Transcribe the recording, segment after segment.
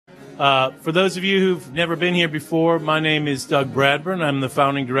For those of you who've never been here before, my name is Doug Bradburn. I'm the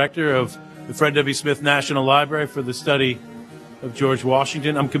founding director of the Fred W. Smith National Library for the study of George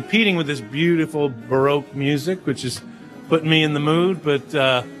Washington. I'm competing with this beautiful Baroque music, which is putting me in the mood,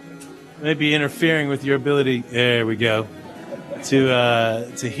 but maybe interfering with your ability, there we go,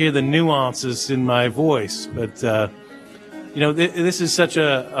 to hear the nuances in my voice. But, you know, this is such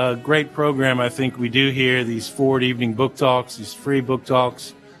a great program I think we do here, these Ford Evening Book Talks, these free book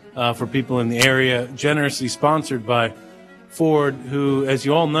talks for people in the area, generously sponsored by Ford, who, as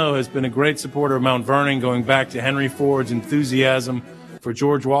you all know, has been a great supporter of Mount Vernon, going back to Henry Ford's enthusiasm for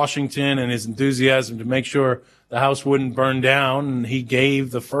George Washington and his enthusiasm to make sure the house wouldn't burn down. And he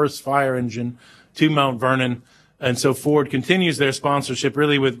gave the first fire engine to Mount Vernon. And so Ford continues their sponsorship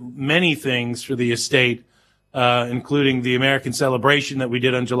really with many things for the estate, including the American celebration that we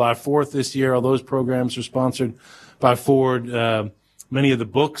did on July 4th this year. All those programs are sponsored by Ford. Many of the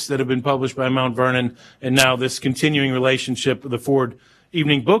books that have been published by Mount Vernon, and now this continuing relationship with the Ford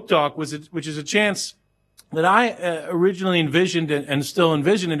Evening Book Talk, which is a chance that I originally envisioned and still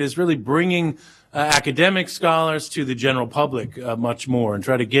envision it, is really bringing academic scholars to the general public much more, and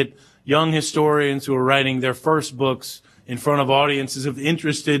try to get young historians who are writing their first books in front of audiences of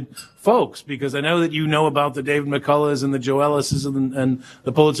interested folks, because I know that you know about the David McCulloughs and the Joe Ellises and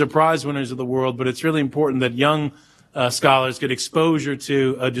the Pulitzer Prize winners of the world, but it's really important that young scholars get exposure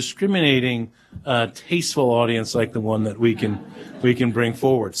to a discriminating, tasteful audience like the one that we can bring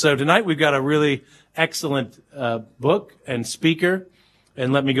forward. So tonight we've got a really excellent book and speaker,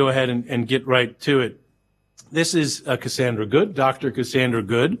 and let me go ahead and get right to it. This is Cassandra Good, Dr. Cassandra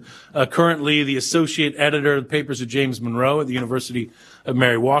Good, currently the associate editor of the Papers of James Monroe at the University of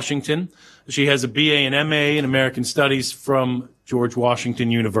Mary Washington. She has a BA and MA in American Studies from George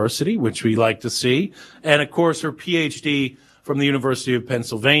Washington University, which we like to see, and of course her PhD from the University of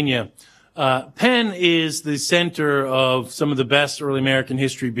Pennsylvania. Penn is the center of some of the best early American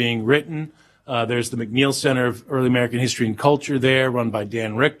history being written. There's the McNeil Center of Early American History and Culture there, run by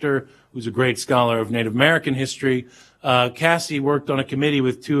Dan Richter, who's a great scholar of Native American history. Cassie worked on a committee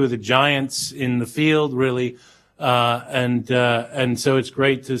with two of the giants in the field, really, and so it's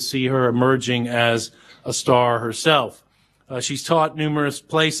great to see her emerging as a star herself. She's taught numerous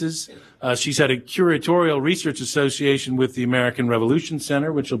places. She's had a curatorial research association with the American Revolution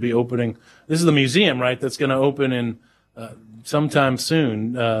Center, which will be opening. This is the museum, right? That's going to open in sometime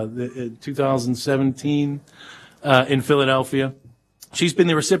soon, 2017, in Philadelphia. She's been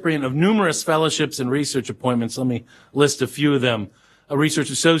the recipient of numerous fellowships and research appointments. Let me list a few of them. A research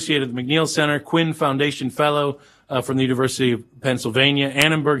associate at the McNeil Center, Quinn Foundation Fellow from the University of Pennsylvania,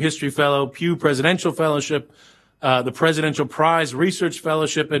 Annenberg History Fellow, Pew Presidential Fellowship, the Presidential Prize Research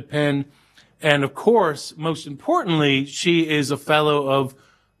Fellowship at Penn, and of course, most importantly, she is a fellow of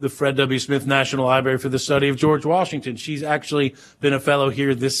the Fred W. Smith National Library for the study of George Washington. She's actually been a fellow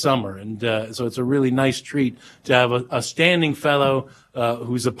here this summer, and so it's a really nice treat to have a standing fellow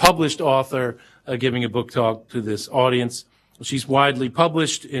who's a published author giving a book talk to this audience. She's widely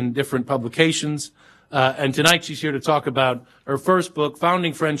published in different publications, and tonight she's here to talk about her first book,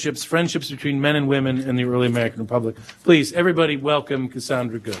 Founding Friendships, Friendships Between Men and Women in the Early American Republic. Please, everybody, welcome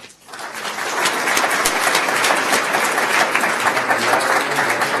Cassandra Good.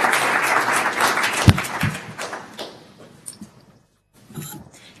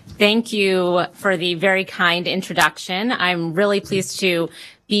 Thank you for the very kind introduction. I'm really pleased to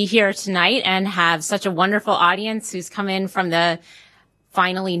be here tonight and have such a wonderful audience who's come in from the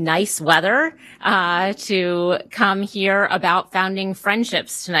finally nice weather to come hear about founding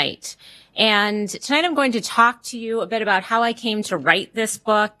friendships tonight. And tonight I'm going to talk to you a bit about how I came to write this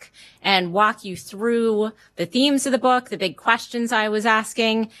book and walk you through the themes of the book, the big questions I was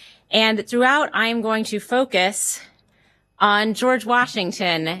asking. And throughout, I'm going to focus on George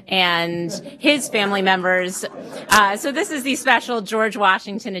Washington and his family members. So this is the special George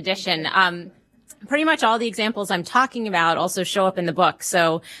Washington edition. Pretty much all the examples I'm talking about also show up in the book.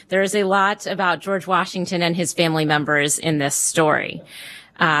 So there is a lot about George Washington and his family members in this story.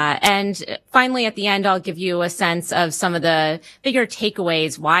 And finally, at the end, I'll give you a sense of some of the bigger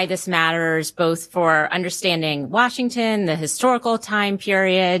takeaways, why this matters, both for understanding Washington, the historical time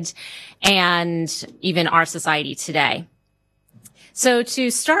period, and even our society today. So to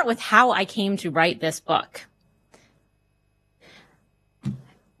start with how I came to write this book,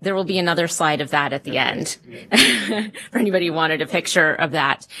 there will be another slide of that at the end for anybody who wanted a picture of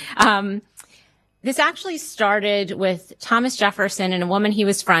that. This actually started with Thomas Jefferson and a woman he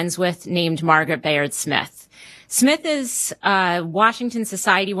was friends with named Margaret Bayard Smith. Smith is a Washington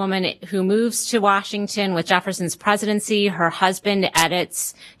society woman who moves to Washington with Jefferson's presidency. Her husband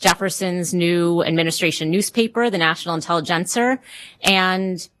edits Jefferson's new administration newspaper, the National Intelligencer,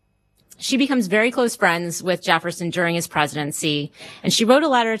 and she becomes very close friends with Jefferson during his presidency. And she wrote a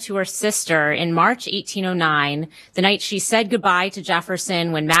letter to her sister in March 1809, the night she said goodbye to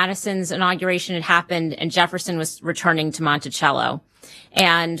Jefferson when Madison's inauguration had happened and Jefferson was returning to Monticello.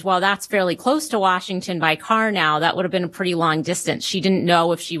 And while that's fairly close to Washington by car now, that would have been a pretty long distance. She didn't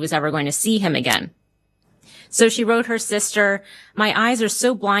know if she was ever going to see him again. So she wrote her sister, "My eyes are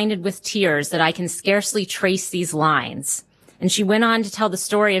so blinded with tears that I can scarcely trace these lines." And she went on to tell the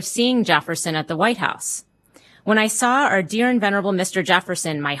story of seeing Jefferson at the White House. "When I saw our dear and venerable Mr.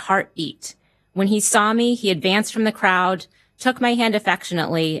 Jefferson, my heart beat. When he saw me, he advanced from the crowd, took my hand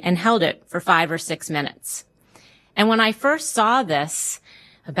affectionately, and held it for 5 or 6 minutes." And when I first saw this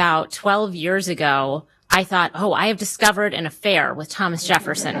about 12 years ago, I thought, oh, I have discovered an affair with Thomas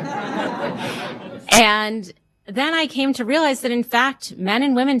Jefferson. And then I came to realize that, in fact, men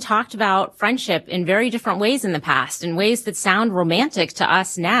and women talked about friendship in very different ways in the past, in ways that sound romantic to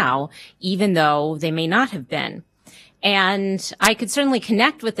us now, even though they may not have been. And I could certainly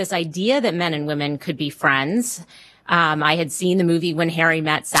connect with this idea that men and women could be friends. I had seen the movie When Harry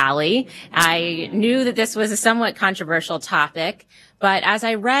Met Sally. I knew that this was a somewhat controversial topic, but as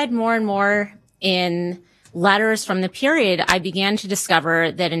I read more and more in letters from the period, I began to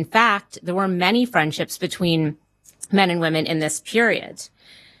discover that, in fact, there were many friendships between men and women in this period.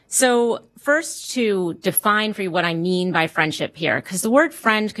 So first, to define for you what I mean by friendship here, because the word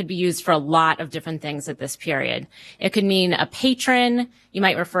friend could be used for a lot of different things at this period. It could mean a patron. You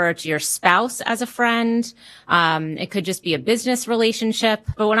might refer to your spouse as a friend. It could just be a business relationship.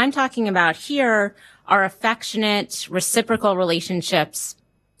 But what I'm talking about here are affectionate, reciprocal relationships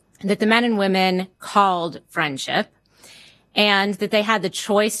that the men and women called friendship, and that they had the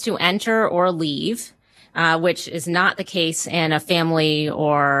choice to enter or leave, which is not the case in a family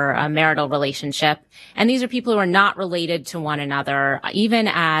or a marital relationship. And these are people who are not related to one another, even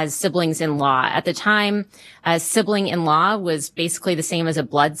as siblings-in-law. At the time, a sibling-in-law was basically the same as a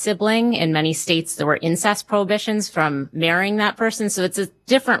blood sibling. In many states, there were incest prohibitions from marrying that person, so it's a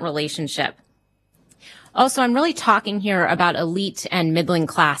different relationship. Also, I'm really talking here about elite and middling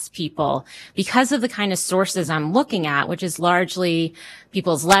class people because of the kind of sources I'm looking at, which is largely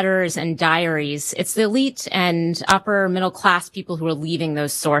people's letters and diaries. It's the elite and upper middle class people who are leaving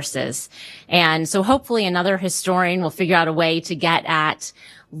those sources. And so hopefully another historian will figure out a way to get at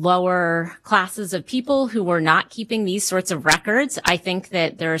lower classes of people who were not keeping these sorts of records. I think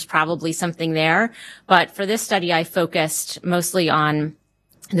that there's probably something there. But for this study, I focused mostly on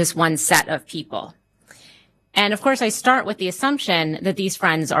this one set of people. And of course, I start with the assumption that these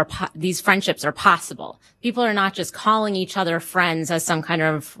friendships are possible. People are not just calling each other friends as some kind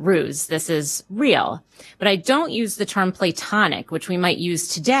of ruse. This is real. But I don't use the term platonic, which we might use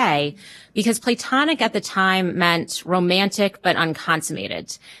today, because platonic at the time meant romantic but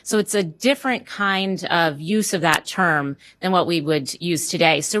unconsummated. So it's a different kind of use of that term than what we would use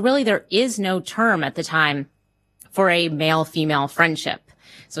today. So really, there is no term at the time for a male-female friendship.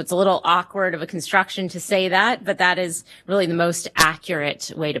 So it's a little awkward of a construction to say that, but that is really the most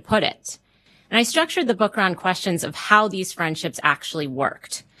accurate way to put it. And I structured the book around questions of how these friendships actually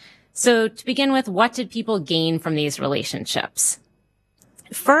worked. So to begin with, what did people gain from these relationships?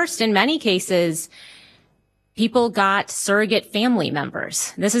 First, in many cases, people got surrogate family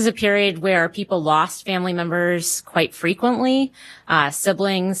members. This is a period where people lost family members quite frequently,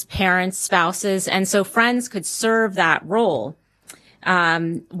 siblings, parents, spouses, and so friends could serve that role.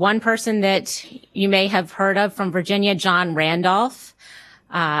 One person that you may have heard of from Virginia, John Randolph,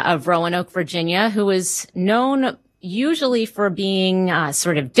 of Roanoke, Virginia, who was known usually for being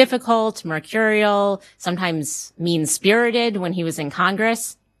sort of difficult, mercurial, sometimes mean-spirited when he was in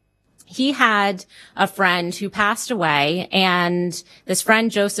Congress. He had a friend who passed away, and this friend,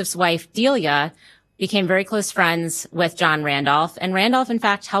 Joseph's wife, Delia, became very close friends with John Randolph, and Randolph, in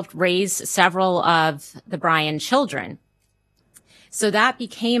fact, helped raise several of the Bryan children. So that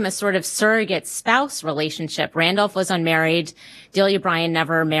became a sort of surrogate spouse relationship. Randolph was unmarried. Delia Bryan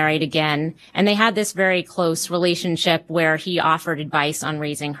never married again. And they had this very close relationship where he offered advice on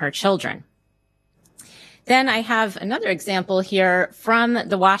raising her children. Then I have another example here from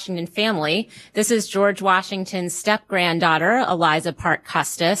the Washington family. This is George Washington's step-granddaughter, Eliza Parke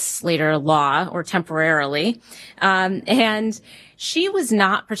Custis, later law or temporarily. And she was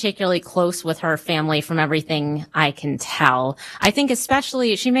not particularly close with her family from everything I can tell. I think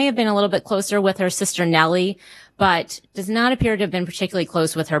especially she may have been a little bit closer with her sister Nellie, but does not appear to have been particularly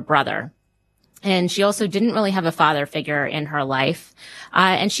close with her brother. And she also didn't really have a father figure in her life.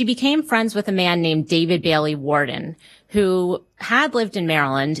 And she became friends with a man named David Bailey Warden, who had lived in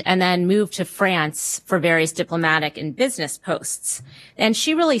Maryland and then moved to France for various diplomatic and business posts. And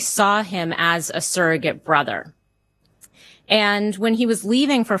she really saw him as a surrogate brother. And when he was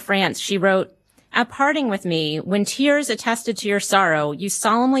leaving for France, she wrote, "At parting with me, when tears attested to your sorrow, you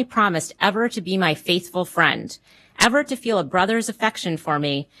solemnly promised ever to be my faithful friend, ever to feel a brother's affection for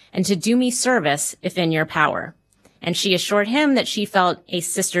me, and to do me service if in your power." And she assured him that she felt a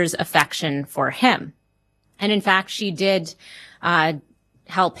sister's affection for him. And in fact, she did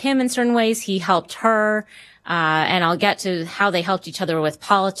help him in certain ways. He helped her, and I'll get to how they helped each other with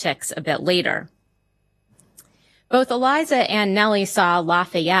politics a bit later. Both Eliza and Nellie saw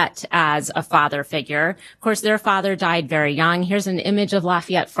Lafayette as a father figure. Of course, their father died very young. Here's an image of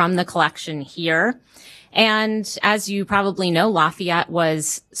Lafayette from the collection here. And as you probably know, Lafayette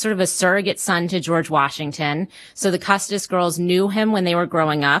was sort of a surrogate son to George Washington. So the Custis girls knew him when they were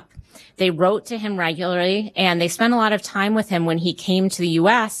growing up. They wrote to him regularly, and they spent a lot of time with him when he came to the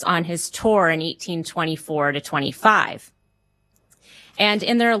U.S. on his tour in 1824 to 25. And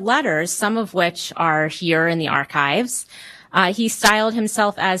in their letters, some of which are here in the archives, he styled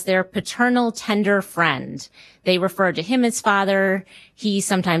himself as their paternal tender friend. They referred to him as father. He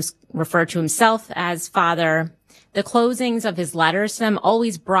sometimes referred to himself as father. The closings of his letters to them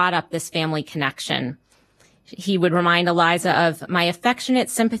always brought up this family connection. He would remind Eliza of my affectionate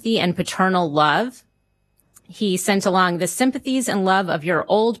sympathy and paternal love. He sent along the sympathies and love of your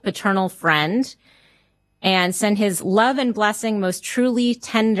old paternal friend, and send his love and blessing most truly,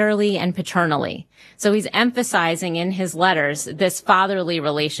 tenderly, and paternally. So he's emphasizing in his letters this fatherly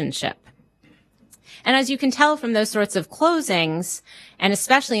relationship. And as you can tell from those sorts of closings, and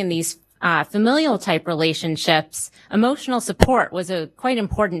especially in these familial type relationships, emotional support was a quite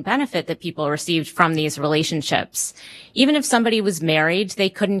important benefit that people received from these relationships. Even if somebody was married,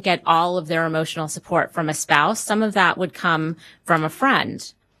 they couldn't get all of their emotional support from a spouse. Some of that would come from a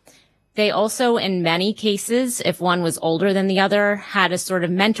friend. They also, in many cases, if one was older than the other, had a sort of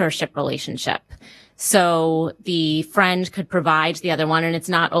mentorship relationship. So the friend could provide the other one, and it's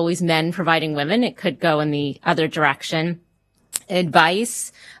not always men providing women. It could go in the other direction.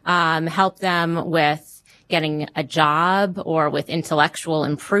 Advice, help them with getting a job or with intellectual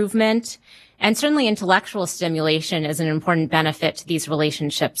improvement. And certainly intellectual stimulation is an important benefit to these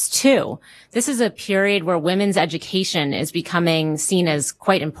relationships too. This is a period where women's education is becoming seen as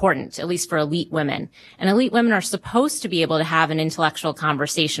quite important, at least for elite women. And elite women are supposed to be able to have an intellectual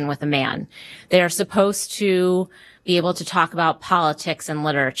conversation with a man. They are supposed to be able to talk about politics and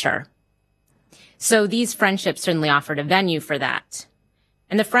literature. So these friendships certainly offered a venue for that.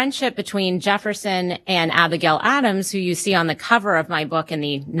 And the friendship between Jefferson and Abigail Adams, who you see on the cover of my book in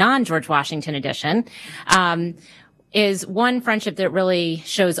the non-George Washington edition, is one friendship that really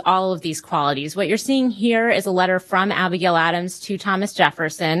shows all of these qualities. What you're seeing here is a letter from Abigail Adams to Thomas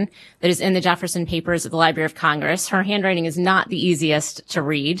Jefferson that is in the Jefferson Papers at the Library of Congress. Her handwriting is not the easiest to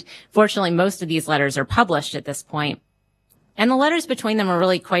read. Fortunately, most of these letters are published at this point. And the letters between them are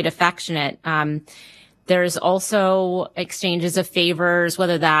really quite affectionate. There's also exchanges of favors,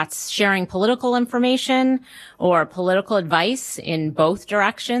 whether that's sharing political information or political advice in both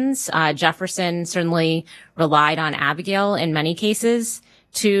directions. Jefferson certainly relied on Abigail in many cases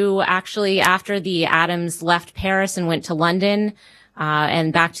to actually, after the Adams left Paris and went to London,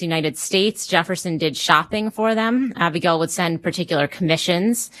 and back to the United States, Jefferson did shopping for them. Abigail would send particular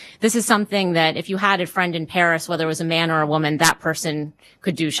commissions. This is something that if you had a friend in Paris, whether it was a man or a woman, that person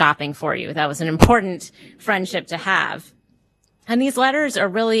could do shopping for you. That was an important friendship to have. And these letters are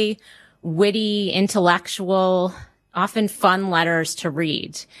really witty, intellectual, often fun letters to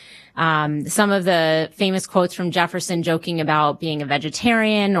read. Some of the famous quotes from Jefferson joking about being a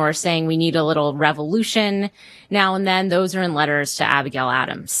vegetarian or saying we need a little revolution now and then, those are in letters to Abigail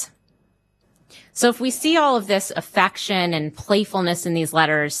Adams. So if we see all of this affection and playfulness in these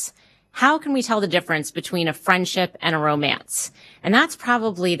letters, how can we tell the difference between a friendship and a romance? And that's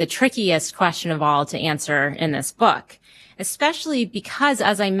probably the trickiest question of all to answer in this book, especially because,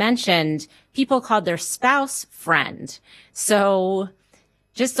 as I mentioned, people called their spouse friend. So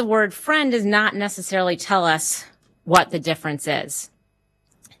just the word friend does not necessarily tell us what the difference is.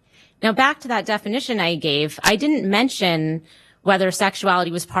 Now, back to that definition I gave, I didn't mention whether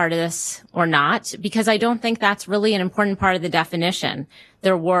sexuality was part of this or not, because I don't think that's really an important part of the definition.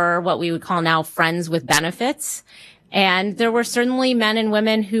 There were what we would call now friends with benefits, and there were certainly men and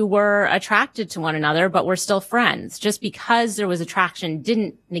women who were attracted to one another, but were still friends. Just because there was attraction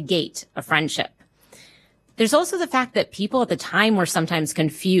didn't negate a friendship. There's also the fact that people at the time were sometimes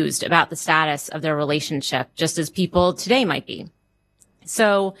confused about the status of their relationship, just as people today might be.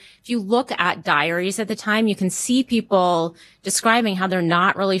 So if you look at diaries at the time, you can see people describing how they're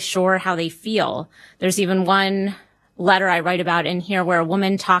not really sure how they feel. There's even one letter I write about in here where a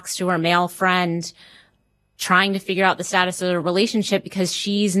woman talks to her male friend trying to figure out the status of their relationship because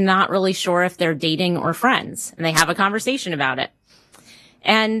she's not really sure if they're dating or friends, and they have a conversation about it.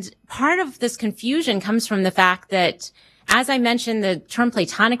 And part of this confusion comes from the fact that, as I mentioned, the term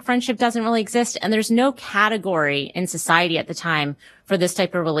platonic friendship doesn't really exist, and there's no category in society at the time for this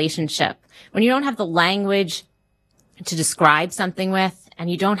type of relationship. When you don't have the language to describe something with, and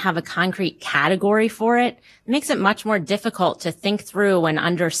you don't have a concrete category for it, it makes it much more difficult to think through and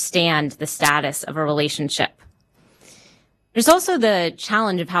understand the status of a relationship. There's also the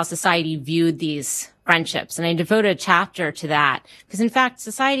challenge of how society viewed these friendships, and I devote a chapter to that, because in fact,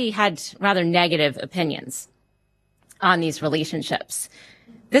 society had rather negative opinions on these relationships.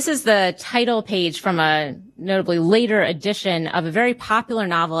 This is the title page from a notably later edition of a very popular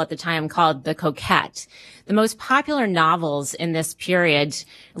novel at the time called The Coquette. The most popular novels in this period,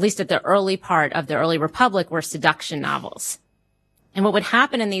 at least at the early part of the early Republic, were seduction novels. And what would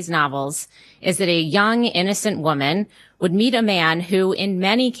happen in these novels is that a young, innocent woman would meet a man who, in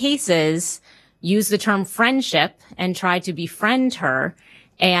many cases, used the term friendship and tried to befriend her,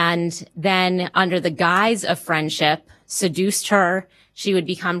 and then, under the guise of friendship, seduced her. She would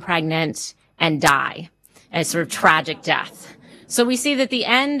become pregnant and die, a sort of tragic death. So we see that the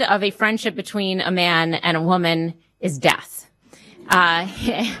end of a friendship between a man and a woman is death.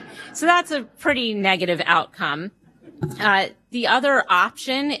 So that's a pretty negative outcome. The other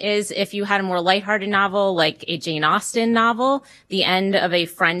option is if you had a more lighthearted novel, like a Jane Austen novel, the end of a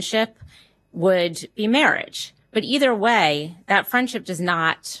friendship would be marriage. But either way, that friendship does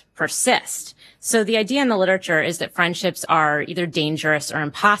not persist. So the idea in the literature is that friendships are either dangerous or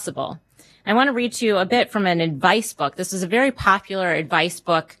impossible. I want to read to you a bit from an advice book. This is a very popular advice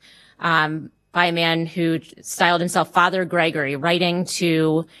book by a man who styled himself Father Gregory, writing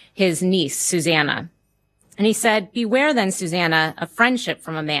to his niece, Susanna. And he said, "Beware then, Susanna, of friendship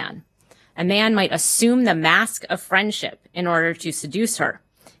from a man. A man might assume the mask of friendship in order to seduce her."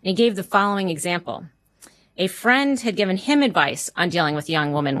 And he gave the following example. A friend had given him advice on dealing with a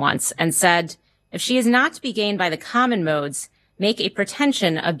young woman once and said, "If she is not to be gained by the common modes, make a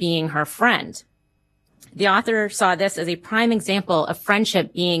pretension of being her friend." The author saw this as a prime example of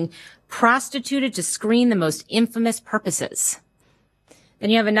friendship being prostituted to screen the most infamous purposes. Then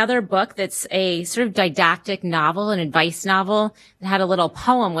you have another book that's a sort of didactic novel, an advice novel, that had a little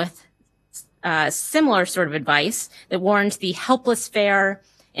poem with similar sort of advice that warned the helpless fair,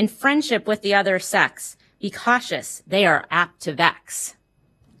 "In friendship with the other sex, be cautious, they are apt to vex."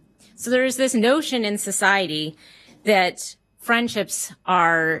 So there's this notion in society that friendships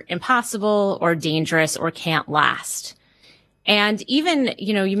are impossible or dangerous or can't last. And even,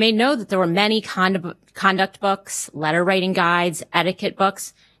 you may know that there were many conduct books, letter writing guides, etiquette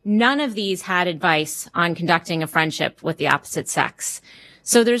books. None of these had advice on conducting a friendship with the opposite sex.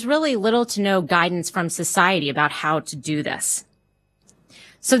 So there's really little to no guidance from society about how to do this.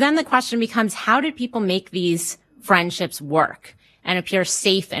 So then the question becomes, how did people make these friendships work and appear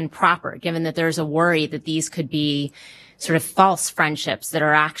safe and proper, given that there's a worry that these could be sort of false friendships that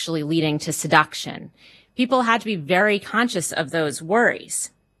are actually leading to seduction? People had to be very conscious of those worries,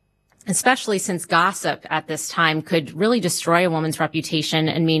 especially since gossip at this time could really destroy a woman's reputation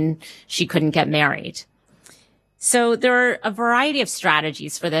and mean she couldn't get married. So there are a variety of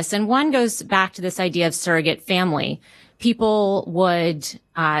strategies for this, and one goes back to this idea of surrogate family. People would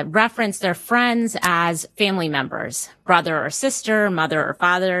reference their friends as family members, brother or sister, mother or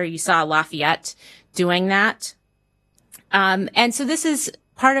father. You saw Lafayette doing that. And so this is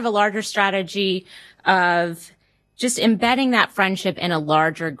part of a larger strategy of just embedding that friendship in a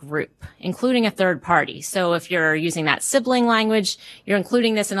larger group, including a third party. So if you're using that sibling language, you're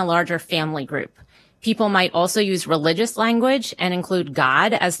including this in a larger family group. People might also use religious language and include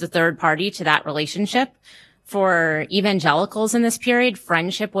God as the third party to that relationship. For evangelicals in this period,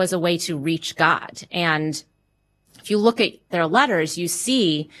 friendship was a way to reach God. And if you look at their letters, you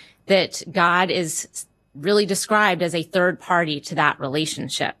see that God is really described as a third party to that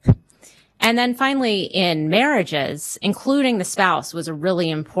relationship. And then finally, in marriages, including the spouse was a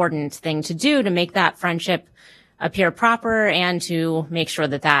really important thing to do to make that friendship appear proper and to make sure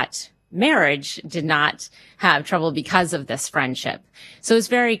that that marriage did not have trouble because of this friendship. So it's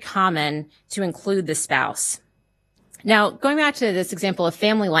very common to include the spouse. Now, going back to this example of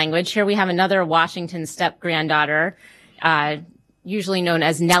family language, here we have another Washington step-granddaughter, usually known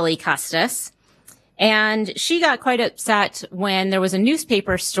as Nellie Custis. And she got quite upset when there was a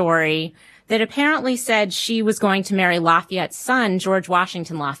newspaper story that apparently said she was going to marry Lafayette's son, George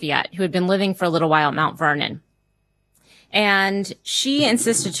Washington Lafayette, who had been living for a little while at Mount Vernon. And she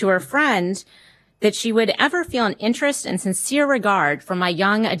insisted to her friend that she would ever feel an interest and sincere regard for my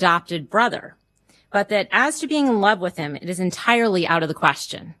young adopted brother, but that as to being in love with him, it is entirely out of the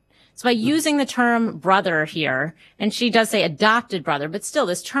question. So by using the term brother here, and she does say adopted brother, but still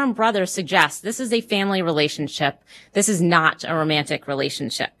this term brother suggests this is a family relationship. This is not a romantic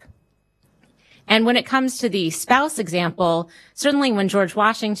relationship. And when it comes to the spouse example, certainly when George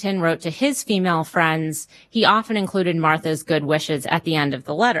Washington wrote to his female friends, he often included Martha's good wishes at the end of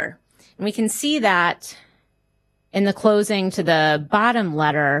the letter. And we can see that in the closing to the bottom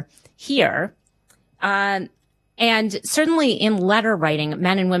letter here. And certainly in letter writing,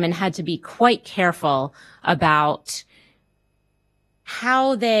 men and women had to be quite careful about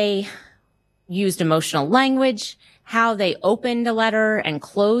how they used emotional language, how they opened a letter and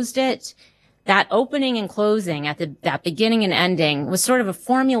closed it. That opening and closing at that beginning and ending was sort of a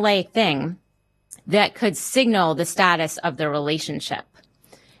formulaic thing that could signal the status of the relationship.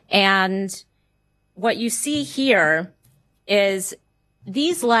 And what you see here is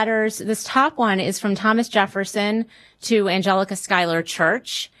these letters. This top one is from Thomas Jefferson to Angelica Schuyler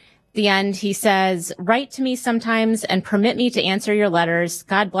Church. At the end, he says, "Write to me sometimes and permit me to answer your letters.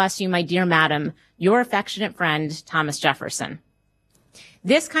 God bless you, my dear madam. Your affectionate friend, Thomas Jefferson."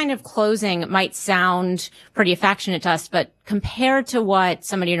 This kind of closing might sound pretty affectionate to us, but compared to what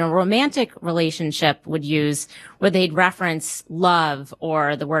somebody in a romantic relationship would use, where they'd reference love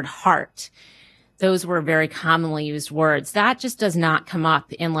or the word heart, those were very commonly used words. That just does not come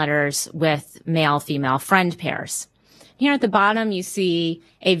up in letters with male-female friend pairs. Here at the bottom, you see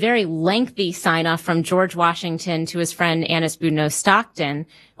a very lengthy sign-off from George Washington to his friend Annis Boudinot Stockton,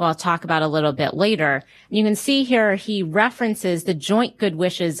 who I'll talk about a little bit later. You can see here he references the joint good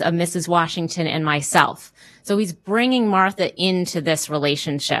wishes of Mrs. Washington and myself. So he's bringing Martha into this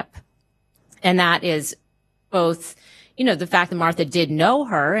relationship. And that is both, the fact that Martha did know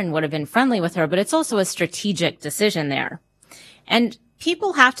her and would have been friendly with her, but it's also a strategic decision there. And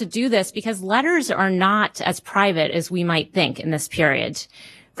people have to do this because letters are not as private as we might think in this period.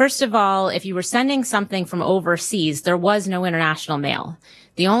 First of all, if you were sending something from overseas, there was no international mail.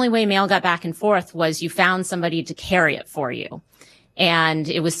 The only way mail got back and forth was you found somebody to carry it for you. And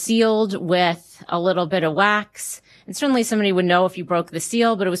it was sealed with a little bit of wax. And certainly somebody would know if you broke the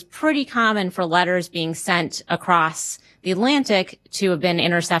seal, but it was pretty common for letters being sent across the Atlantic to have been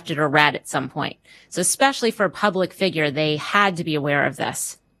intercepted or read at some point. So especially for a public figure, they had to be aware of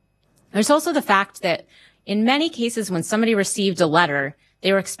this. There's also the fact that in many cases when somebody received a letter,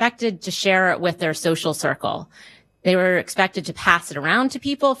 they were expected to share it with their social circle. They were expected to pass it around to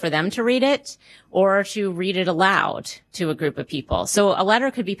people for them to read it or to read it aloud to a group of people. So a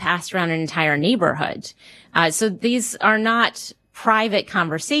letter could be passed around an entire neighborhood. So these are not private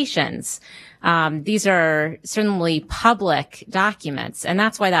conversations. These are certainly public documents, and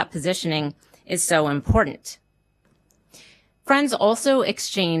that's why that positioning is so important. Friends also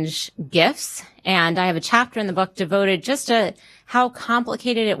exchange gifts, and I have a chapter in the book devoted just to how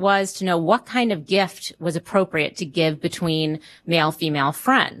complicated it was to know what kind of gift was appropriate to give between male-female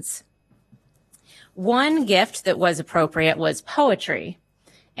friends. One gift that was appropriate was poetry.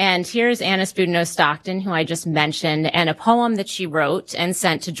 And here's Annis Boudinot Stockton, who I just mentioned, and a poem that she wrote and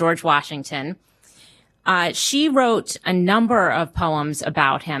sent to George Washington. She wrote a number of poems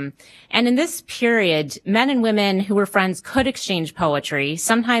about him. And in this period, men and women who were friends could exchange poetry.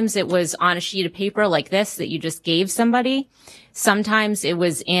 Sometimes it was on a sheet of paper like this that you just gave somebody. Sometimes it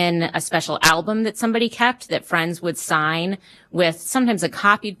was in a special album that somebody kept that friends would sign with sometimes a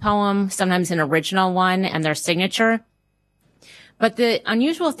copied poem, sometimes an original one and their signature. But the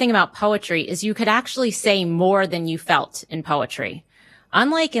unusual thing about poetry is you could actually say more than you felt in poetry.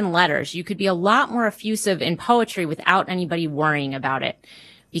 Unlike in letters, you could be a lot more effusive in poetry without anybody worrying about it,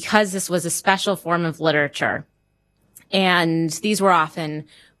 because this was a special form of literature. And these were often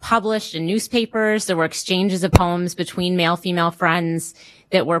published in newspapers. There were exchanges of poems between male-female friends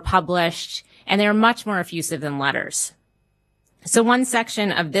that were published, and they were much more effusive than letters. So one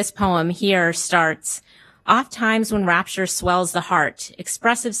section of this poem here starts, "Oft times when rapture swells the heart,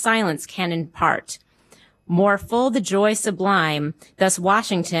 expressive silence can impart. More full the joy sublime, thus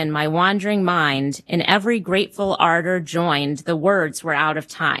Washington, my wandering mind, in every grateful ardor joined, the words were out of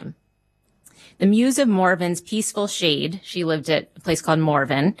time. The muse of Morven's peaceful shade," she lived at a place called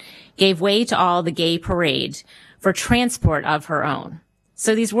Morven, "gave way to all the gay parade, for transport of her own."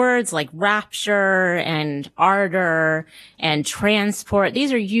 So these words like rapture and ardor and transport,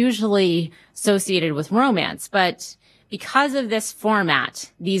 these are usually associated with romance, but because of this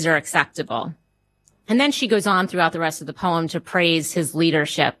format, these are acceptable. And then she goes on throughout the rest of the poem to praise his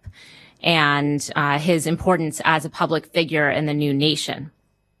leadership and his importance as a public figure in the new nation.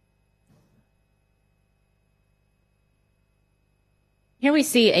 Here we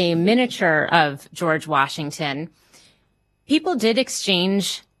see a miniature of George Washington. People did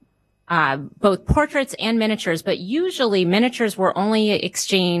exchange both portraits and miniatures, but usually miniatures were only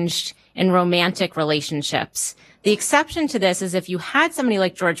exchanged in romantic relationships. The exception to this is if you had somebody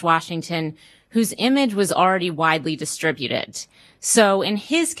like George Washington whose image was already widely distributed. So in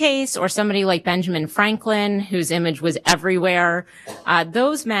his case, or somebody like Benjamin Franklin, whose image was everywhere,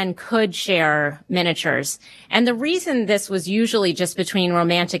 those men could share miniatures. And the reason this was usually just between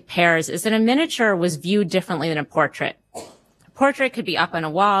romantic pairs is that a miniature was viewed differently than a portrait. A portrait could be up on a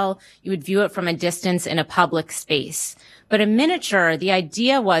wall. You would view it from a distance in a public space. But a miniature, the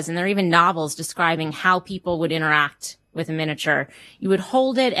idea was, and there are even novels describing how people would interact with a miniature. You would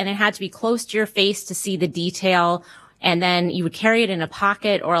hold it and it had to be close to your face to see the detail. And then you would carry it in a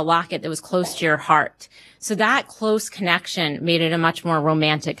pocket or a locket that was close to your heart. So that close connection made it a much more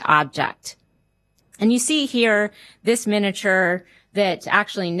romantic object. And you see here this miniature that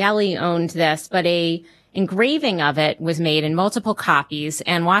actually Nellie owned this, but a engraving of it was made in multiple copies,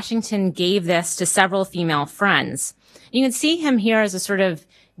 and Washington gave this to several female friends. You can see him here as a sort of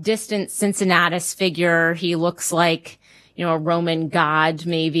distant Cincinnatus figure. He looks like, a Roman god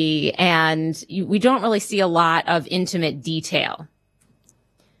maybe, and we don't really see a lot of intimate detail.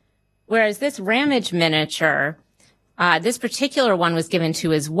 Whereas this Ramage miniature, this particular one was given to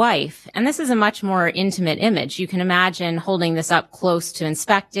his wife, and this is a much more intimate image. You can imagine holding this up close to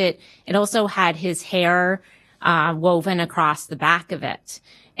inspect it. It also had his hair woven across the back of it,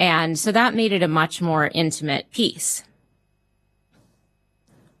 and so that made it a much more intimate piece.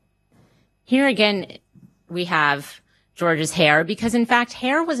 Here again, we have George's hair, because in fact,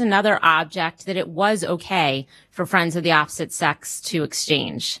 hair was another object that it was okay for friends of the opposite sex to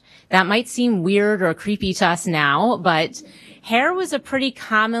exchange. That might seem weird or creepy to us now, but hair was a pretty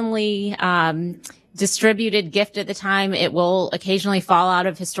commonly distributed gift at the time. It will occasionally fall out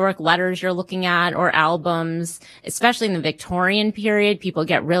of historic letters you're looking at or albums, especially in the Victorian period. People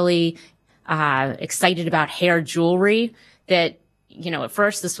get really excited about hair jewelry that, at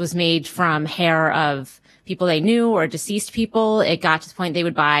first this was made from hair of people they knew or deceased people. It got to the point they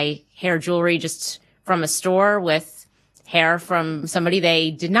would buy hair jewelry just from a store with hair from somebody they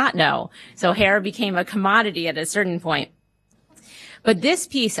did not know. So hair became a commodity at a certain point. But this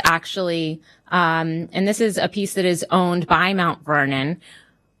piece actually, and this is a piece that is owned by Mount Vernon,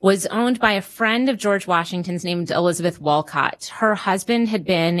 was owned by a friend of George Washington's named Elizabeth Walcott. Her husband had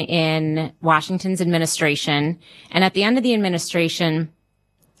been in Washington's administration, and at the end of the administration,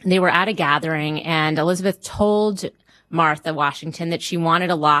 they were at a gathering, and Elizabeth told Martha Washington that she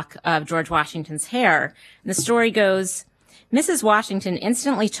wanted a lock of George Washington's hair. And the story goes, Mrs. Washington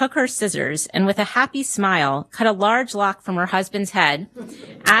instantly took her scissors and with a happy smile cut a large lock from her husband's head,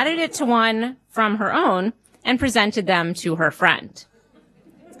 added it to one from her own, and presented them to her friend.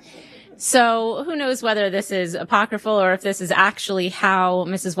 So who knows whether this is apocryphal or if this is actually how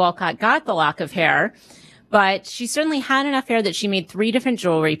Mrs. Walcott got the lock of hair. But she certainly had enough hair that she made 3 different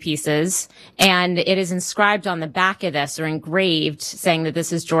jewelry pieces, and it is inscribed on the back of this, or engraved, saying that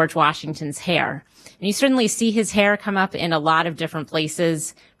this is George Washington's hair. And you certainly see his hair come up in a lot of different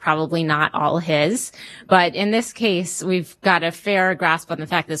places, probably not all his. But in this case, we've got a fair grasp on the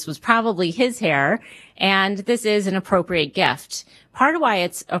fact this was probably his hair, and this is an appropriate gift. Part of why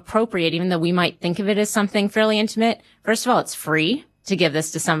it's appropriate, even though we might think of it as something fairly intimate, first of all, it's free to give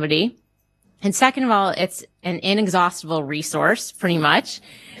this to somebody. And second of all, it's an inexhaustible resource, pretty much.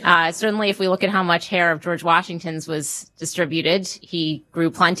 Certainly, if we look at how much hair of George Washington's was distributed, he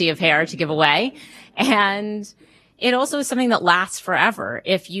grew plenty of hair to give away. And it also is something that lasts forever.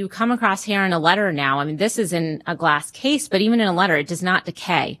 If you come across hair in a letter now, this is in a glass case, but even in a letter, it does not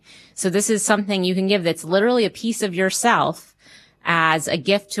decay. So this is something you can give that's literally a piece of yourself as a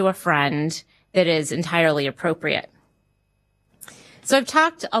gift to a friend that is entirely appropriate. So I've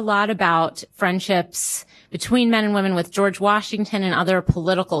talked a lot about friendships between men and women with George Washington and other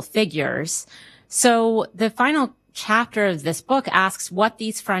political figures. So the final chapter of this book asks what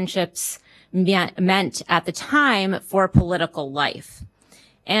these friendships meant at the time for political life.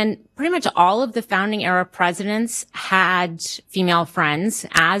 And pretty much all of the founding era presidents had female friends,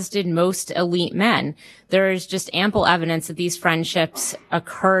 as did most elite men. There is just ample evidence that these friendships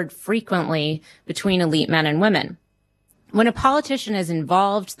occurred frequently between elite men and women. When a politician is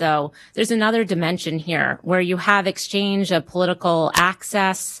involved, though, there's another dimension here where you have exchange of political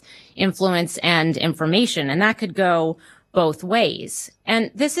access, influence, and information, and that could go both ways. And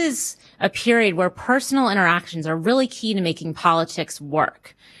this is a period where personal interactions are really key to making politics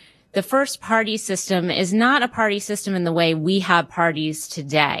work. The first party system is not a party system in the way we have parties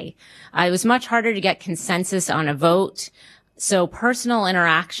today. It was much harder to get consensus on a vote. So personal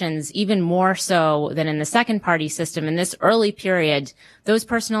interactions, even more so than in the second party system, in this early period, those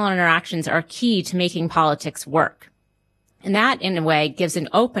personal interactions are key to making politics work. And that, in a way, gives an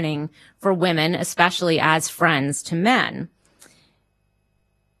opening for women, especially as friends to men.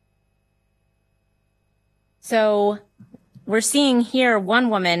 So we're seeing here one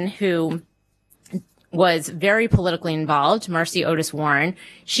woman who was very politically involved, Mercy Otis Warren.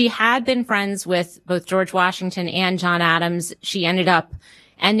 She had been friends with both George Washington and John Adams. She ended up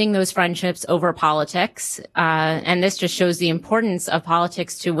ending those friendships over politics. And this just shows the importance of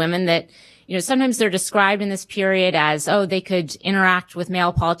politics to women that, sometimes they're described in this period as, they could interact with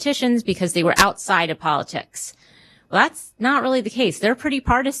male politicians because they were outside of politics. Well, that's not really the case. They're pretty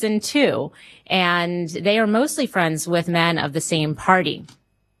partisan too, and they are mostly friends with men of the same party.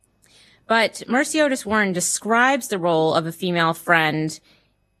 But Mercy Otis Warren describes the role of a female friend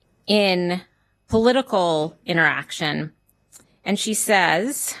in political interaction. And she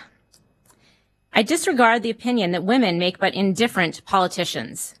says, I disregard the opinion that women make but indifferent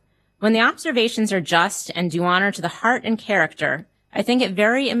politicians. When the observations are just and do honor to the heart and character, I think it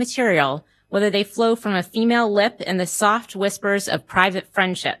very immaterial whether they flow from a female lip in the soft whispers of private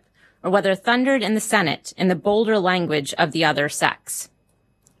friendship, or whether thundered in the Senate in the bolder language of the other sex.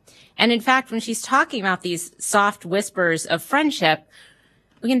 And in fact, when she's talking about these soft whispers of friendship,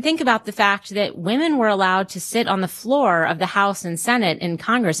 we can think about the fact that women were allowed to sit on the floor of the House and Senate in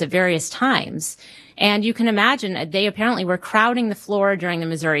Congress at various times. And you can imagine they apparently were crowding the floor during the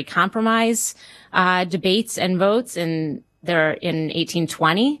Missouri Compromise debates and votes in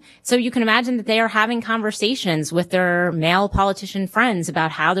 1820. So you can imagine that they are having conversations with their male politician friends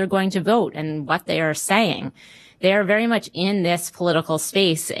about how they're going to vote and what they are saying. They are very much in this political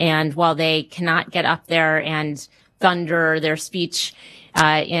space, and while they cannot get up there and thunder their speech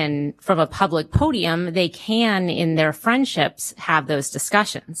from a public podium, they can, in their friendships, have those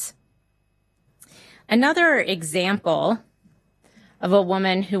discussions. Another example of a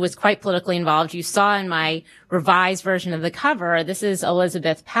woman who was quite politically involved, you saw in my revised version of the cover, this is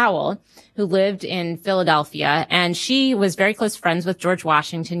Elizabeth Powell, who lived in Philadelphia, and she was very close friends with George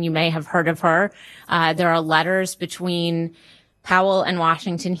Washington. You may have heard of her. There are letters between Powell and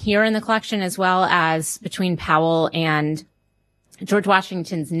Washington here in the collection, as well as between Powell and George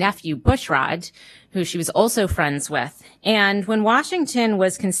Washington's nephew, Bushrod, who she was also friends with. And when Washington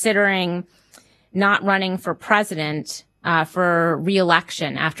was considering not running for president, for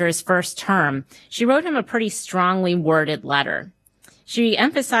re-election after his first term, she wrote him a pretty strongly worded letter. She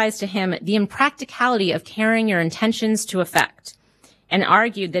emphasized to him the impracticality of carrying your intentions to effect and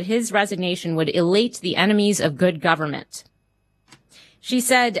argued that his resignation would elate the enemies of good government. She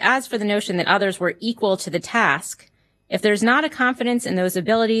said, as for the notion that others were equal to the task, if there's not a confidence in those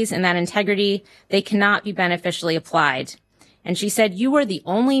abilities and that integrity, they cannot be beneficially applied. And she said, you are the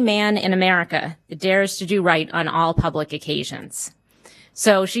only man in America that dares to do right on all public occasions.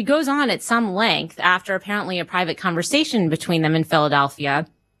 So she goes on at some length after apparently a private conversation between them in Philadelphia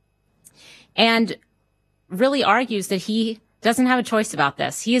and really argues that he doesn't have a choice about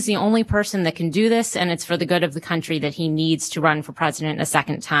this. He is the only person that can do this, and it's for the good of the country that he needs to run for president a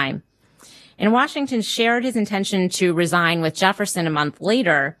second time. And Washington shared his intention to resign with Jefferson a month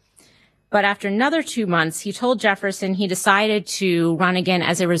later. But after another 2 months, he told Jefferson he decided to run again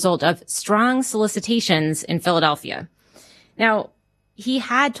as a result of strong solicitations in Philadelphia. Now, he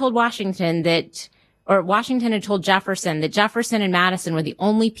had told Washington had told Jefferson that Jefferson and Madison were the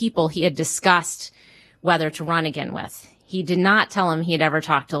only people he had discussed whether to run again with. He did not tell him he had ever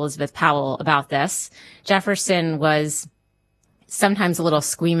talked to Elizabeth Powell about this. Jefferson was sometimes a little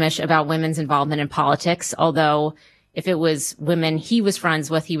squeamish about women's involvement in politics, although if it was women he was friends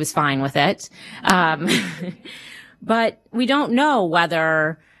with, he was fine with it. But we don't know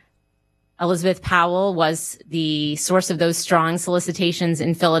whether Elizabeth Powell was the source of those strong solicitations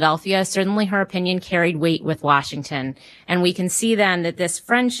in Philadelphia. Certainly her opinion carried weight with Washington. And we can see then that this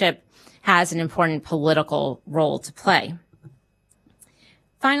friendship has an important political role to play.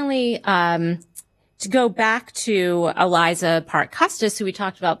 Finally, to go back to Eliza Parke Custis, who we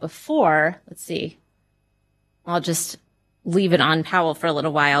talked about before, let's see. I'll just leave it on Powell for a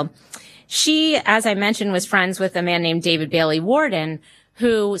little while. She, as I mentioned, was friends with a man named David Bailey Worden,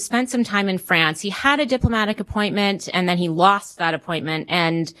 who spent some time in France. He had a diplomatic appointment and then he lost that appointment.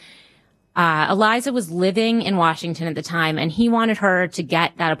 And Eliza was living in Washington at the time, and he wanted her to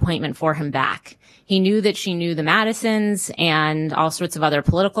get that appointment for him back. He knew that she knew the Madisons and all sorts of other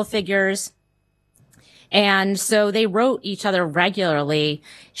political figures. And so they wrote each other regularly.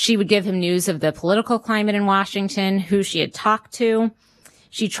 She would give him news of the political climate in Washington, who she had talked to.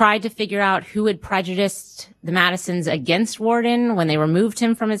 She tried to figure out who had prejudiced the Madisons against Worden when they removed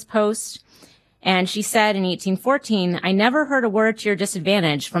him from his post. And she said in 1814, "I never heard a word to your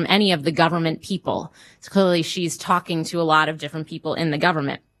disadvantage from any of the government people." So clearly she's talking to a lot of different people in the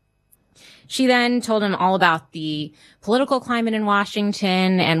government. She then told him all about the political climate in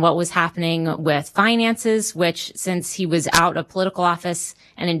Washington and what was happening with finances, which, since he was out of political office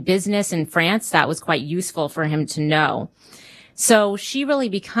and in business in France, that was quite useful for him to know. So she really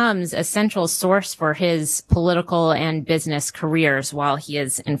becomes a central source for his political and business careers while he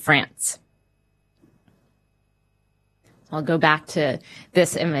is in France. I'll go back to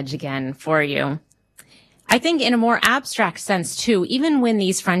this image again for you. I think in a more abstract sense, too, even when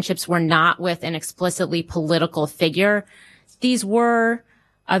these friendships were not with an explicitly political figure, these were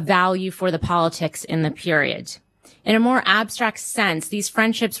of value for the politics in the period. In a more abstract sense, these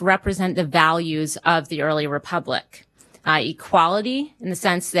friendships represent the values of the early republic. Equality, in the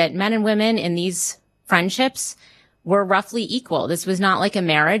sense that men and women in these friendships were roughly equal. This was not like a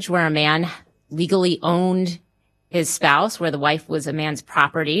marriage where a man legally owned his spouse, where the wife was a man's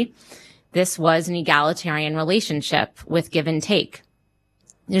property. This was an egalitarian relationship with give and take.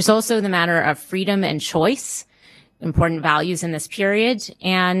 There's also the matter of freedom and choice, important values in this period.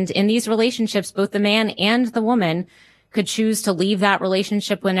 And in these relationships, both the man and the woman could choose to leave that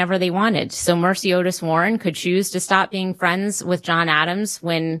relationship whenever they wanted. So Mercy Otis Warren could choose to stop being friends with John Adams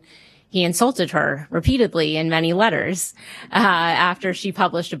when he insulted her repeatedly in many letters after she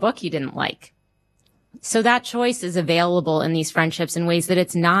published a book he didn't like. So that choice is available in these friendships in ways that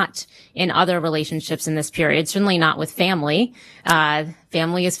it's not in other relationships in this period, certainly not with family.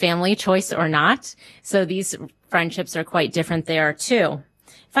 Family is family, choice or not. So these friendships are quite different there too.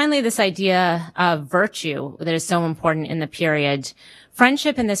 Finally, this idea of virtue that is so important in the period.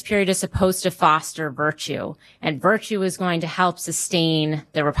 Friendship in this period is supposed to foster virtue, and virtue is going to help sustain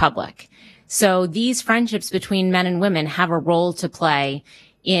the republic. So these friendships between men and women have a role to play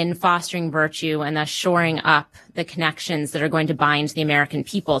in fostering virtue and thus shoring up the connections that are going to bind the American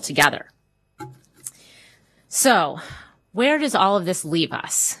people together. So, where does all of this leave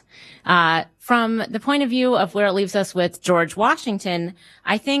us? From the point of view of where it leaves us with George Washington,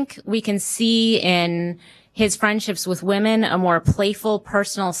 I think we can see in his friendships with women a more playful,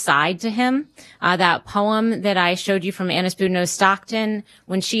 personal side to him. That poem that I showed you from Annis Boudinot Stockton,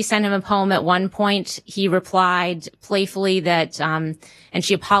 when she sent him a poem at one point, he replied playfully that, and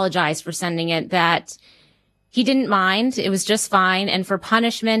she apologized for sending it, that he didn't mind, it was just fine, and for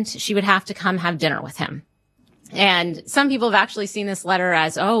punishment, she would have to come have dinner with him. And some people have actually seen this letter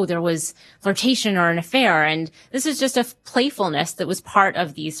as, oh, there was flirtation or an affair. And this is just a playfulness that was part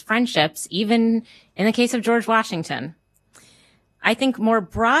of these friendships, even in the case of George Washington. I think more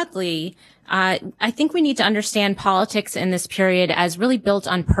broadly, I think we need to understand politics in this period as really built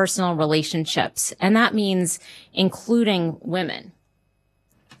on personal relationships. And that means including women.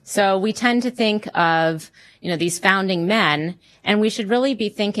 So we tend to think of, these founding men, and we should really be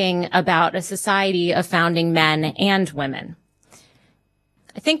thinking about a society of founding men and women.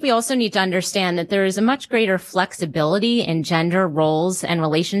 I think we also need to understand that there is a much greater flexibility in gender roles and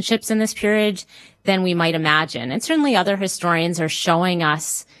relationships in this period than we might imagine. And certainly other historians are showing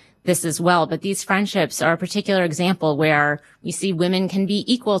us this as well, but these friendships are a particular example where we see women can be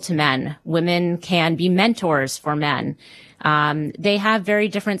equal to men. Women can be mentors for men. They have very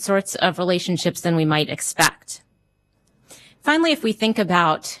different sorts of relationships than we might expect. Finally, if we think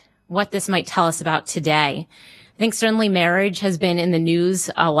about what this might tell us about today, I think certainly marriage has been in the news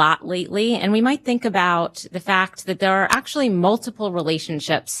a lot lately, and we might think about the fact that there are actually multiple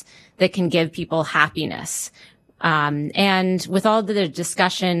relationships that can give people happiness. And with all the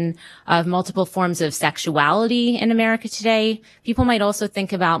discussion of multiple forms of sexuality in America today, people might also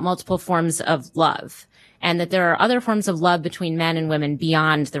think about multiple forms of love, and that there are other forms of love between men and women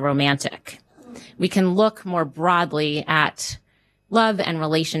beyond the romantic. We can look more broadly at love and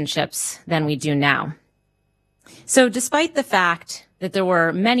relationships than we do now. So despite the fact that there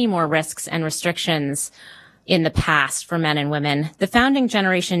were many more risks and restrictions in the past for men and women, the founding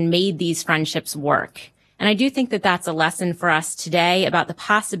generation made these friendships work. And I do think that that's a lesson for us today about the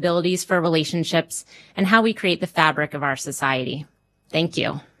possibilities for relationships and how we create the fabric of our society. Thank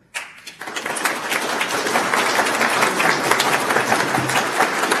you.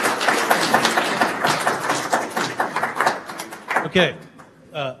 Okay,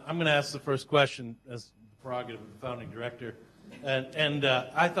 I'm going to ask the first question as the prerogative of the founding director. And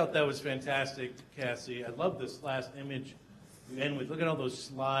I thought that was fantastic, Cassie. I love this last image you end with. Look at all those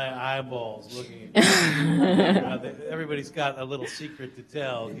sly eyeballs looking at you. Everybody's got a little secret to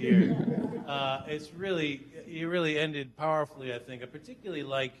tell here. You really ended powerfully, I think. I particularly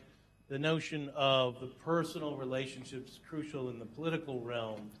like the notion of the personal relationships crucial in the political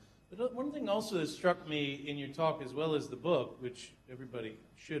realm. But one thing also that struck me in your talk, as well as the book, which everybody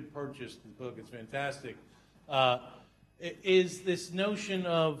should purchase the book, it's fantastic, is this notion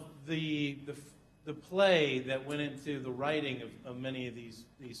of the play that went into the writing of many of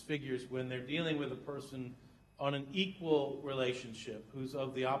these figures when they're dealing with a person on an equal relationship who's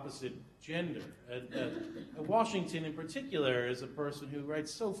of the opposite gender. Washington, in particular, is a person who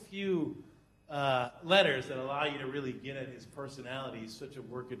writes so few letters that allow you to really get at his personality. He's such a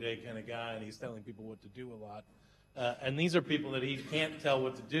workaday kind of guy, and he's telling people what to do a lot. And these are people that he can't tell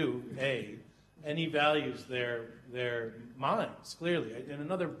what to do, and he values their minds, clearly. And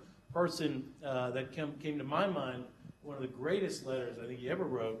another person that came to my mind, one of the greatest letters I think he ever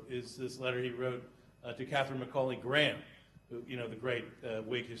wrote, is this letter he wrote to Catherine Macaulay Graham, who, the great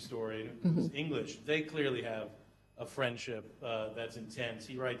Whig historian who's English. They clearly have a friendship that's intense.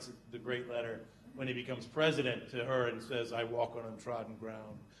 He writes the great letter when he becomes president to her and says, "I walk on untrodden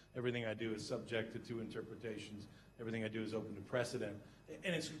ground. Everything I do is subject to two interpretations. Everything I do is open to precedent."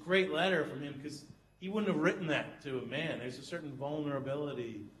 And it's a great letter from him because he wouldn't have written that to a man. There's a certain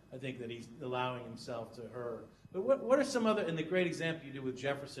vulnerability, I think, that he's allowing himself to her. But what are some other, and the great example you do with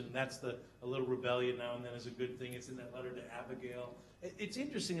Jefferson, that's a little rebellion now and then is a good thing. It's in that letter to Abigail. It's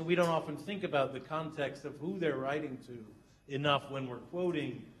interesting that we don't often think about the context of who they're writing to enough when we're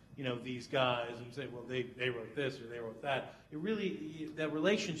quoting, these guys and say, well, they wrote this or they wrote that. That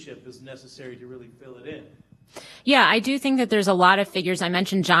relationship is necessary to really fill it in. Yeah, I do think that there's a lot of figures. I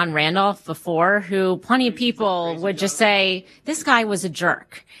mentioned John Randolph before, who plenty of people would just say, this guy was a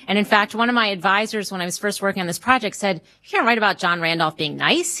jerk. And in fact, one of my advisors when I was first working on this project said, you can't write about John Randolph being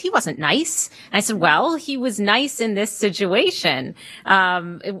nice. He wasn't nice. And I said, well, he was nice in this situation.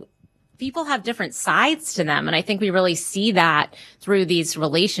 People have different sides to them. And I think we really see that through these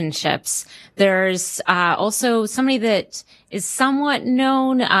relationships. There's also somebody that is somewhat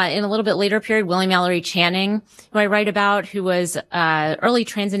known in a little bit later period, William Mallory Channing, who I write about, who was early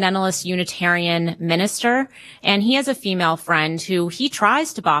transcendentalist Unitarian minister. And he has a female friend who he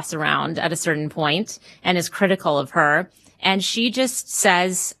tries to boss around at a certain point and is critical of her. And she just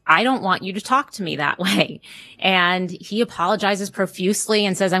says, I don't want you to talk to me that way. And he apologizes profusely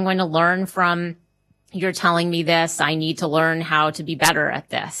and says, I'm going to learn from you're telling me this. I need to learn how to be better at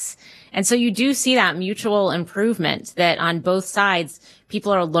this. And so you do see that mutual improvement, that on both sides,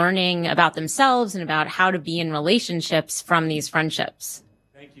 people are learning about themselves and about how to be in relationships from these friendships.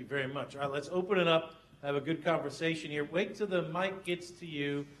 Thank you very much. All right, let's open it up, have a good conversation here. Wait till the mic gets to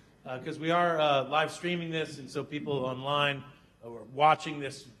you. Because we are live streaming this, and so people online or watching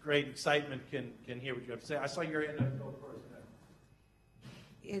this great excitement can hear what you have to say. I saw your hand up. Go first.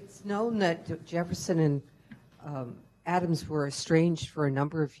 It's known that Jefferson and Adams were estranged for a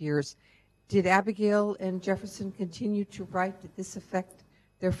number of years. Did Abigail and Jefferson continue to write? Did this affect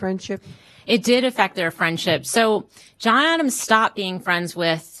their friendship? It did affect their friendship. So John Adams stopped being friends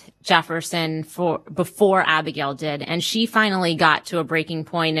with Jefferson before Abigail did. And she finally got to a breaking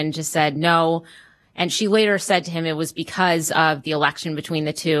point and just said no. And she later said to him it was because of the election between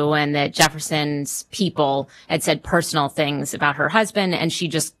the two and that Jefferson's people had said personal things about her husband, and she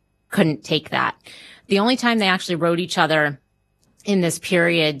just couldn't take that. The only time they actually wrote each other in this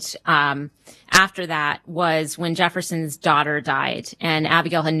period after that was when Jefferson's daughter died, and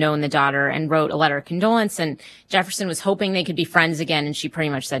Abigail had known the daughter and wrote a letter of condolence, and Jefferson was hoping they could be friends again, and she pretty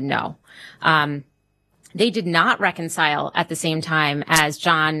much said no. They did not reconcile at the same time as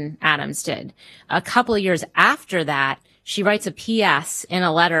John Adams did. A couple of years after that, she writes a P.S. in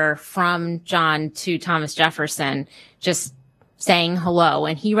a letter from John to Thomas Jefferson, just saying hello.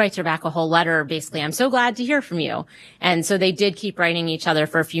 And he writes her back a whole letter, basically, I'm so glad to hear from you. And so they did keep writing each other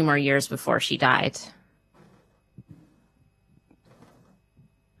for a few more years before she died.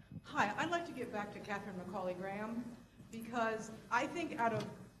 Hi, I'd like to get back to Catherine Macaulay Graham, because I think out of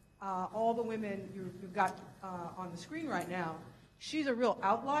all the women you've got on the screen right now, she's a real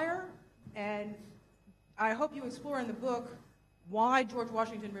outlier, and I hope you explore in the book why George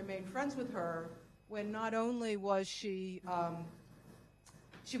Washington remained friends with her when not only was she was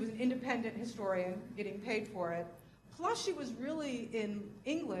an independent historian getting paid for it, plus she was really in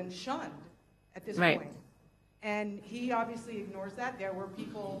England shunned at this point. And he obviously ignores that. There were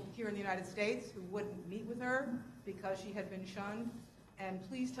people here in the United States who wouldn't meet with her because she had been shunned? And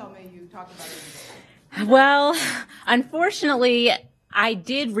please tell me you talked about it. Well, unfortunately, I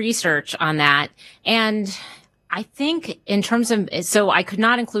did research on that. And I think in terms of, so I could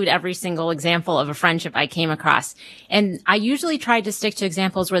not include every single example of a friendship I came across. And I usually tried to stick to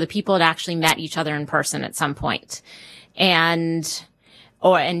examples where the people had actually met each other in person at some point and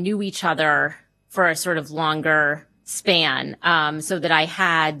knew each other for a sort of longer span, so that I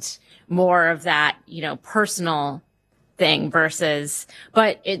had more of that, personal thing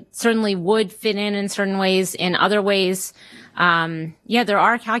but it certainly would fit in certain ways. In other ways, there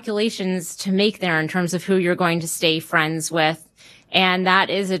are calculations to make there in terms of who you're going to stay friends with. And that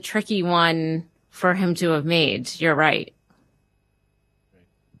is a tricky one for him to have made. You're right.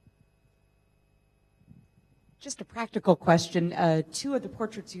 Just a practical question. Two of the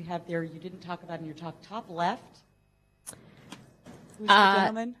portraits you have there, you didn't talk about in your talk. Top left. Who's the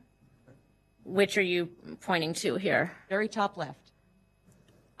gentleman? Which are you pointing to here? Very top left.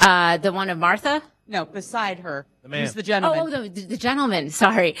 The one of Martha? No, beside her. The man. Who's the gentleman? Oh, the gentleman.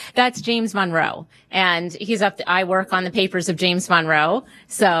 Sorry. That's James Monroe. And he's I work on the papers of James Monroe.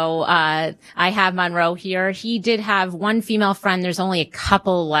 So, I have Monroe here. He did have one female friend. There's only a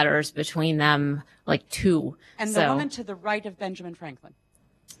couple letters between them, like two. And the woman to the right of Benjamin Franklin.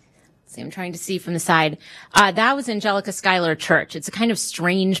 See, I'm trying to see from the side. That was Angelica Schuyler Church. It's a kind of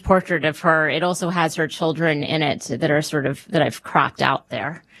strange portrait of her. It also has her children in it that are that I've cropped out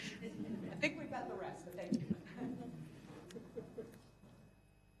there. I think we got the rest, but thank you.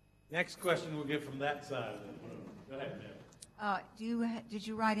 Next question we'll get from that side of the room. Go ahead, ma'am. Did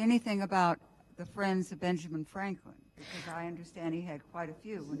you write anything about the friends of Benjamin Franklin? Because I understand he had quite a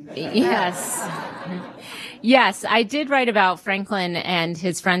few when he was Yes. Yes, I did write about Franklin and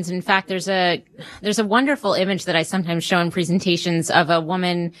his friends. In fact, there's a wonderful image that I sometimes show in presentations of a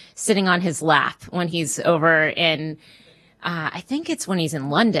woman sitting on his lap when he's over in, I think it's when he's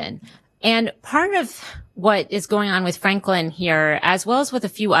in London. And part of what is going on with Franklin here, as well as with a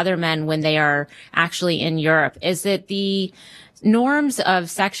few other men when they are actually in Europe, is that the norms of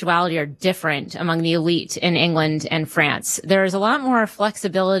sexuality are different among the elite in England and France. There's a lot more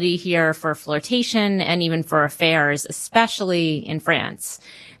flexibility here for flirtation and even for affairs, especially in France.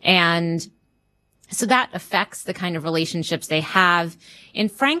 And so that affects the kind of relationships they have. In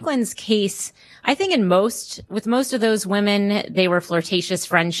Franklin's case, I think with most of those women, they were flirtatious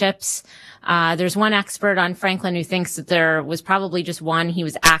friendships. There's one expert on Franklin who thinks that there was probably just one he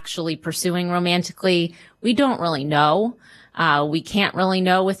was actually pursuing romantically. We don't really know. We can't really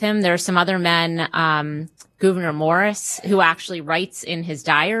know with him. There are some other men, Gouverneur Morris, who actually writes in his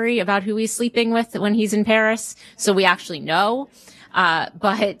diary about who he's sleeping with when he's in Paris. So we actually know.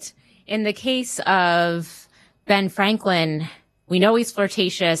 But in the case of Ben Franklin, we know he's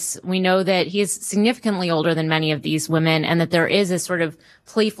flirtatious. We know that he's significantly older than many of these women and that there is a sort of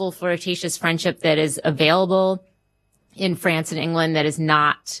playful, flirtatious friendship that is available in France and England that is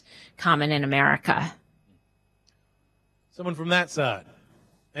not common in America. Someone from that side.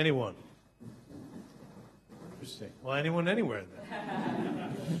 Anyone? Interesting. Well, anyone anywhere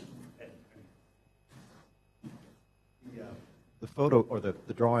then. The photo or the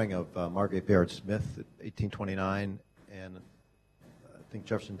drawing of Margaret Bayard Smith in 1829, and I think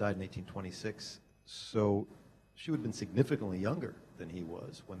Jefferson died in 1826. So she would have been significantly younger than he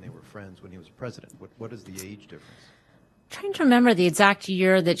was when they were friends, when he was president. What is the age difference? I'm trying to remember the exact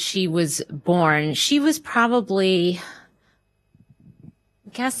year that she was born. She was probably,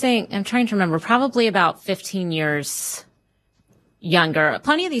 I'm trying to remember, probably about 15 years younger.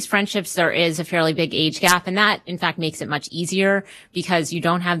 Plenty of these friendships, there is a fairly big age gap, and that, in fact, makes it much easier because you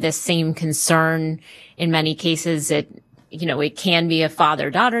don't have this same concern. In many cases, it can be a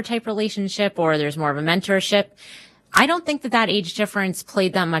father-daughter type relationship, or there's more of a mentorship. I don't think that age difference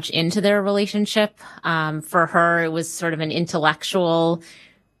played that much into their relationship. For her, it was sort of an intellectual.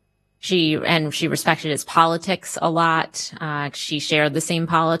 She respected his politics a lot. She shared the same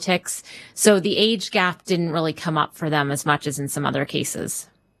politics. So the age gap didn't really come up for them as much as in some other cases.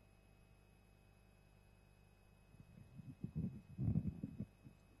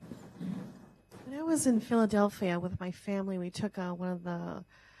 When I was in Philadelphia with my family, we took one of the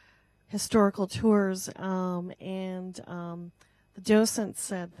historical tours, and the docent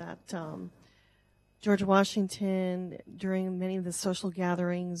said that George Washington, during many of the social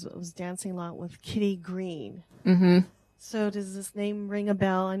gatherings, was dancing a lot with Kitty Green. Mm-hmm. So does this name ring a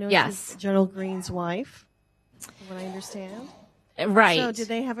bell? I know Yes. she's General Green's wife, from what I understand. Right. So did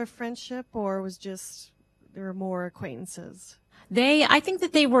they have a friendship, or was they were more acquaintances? I think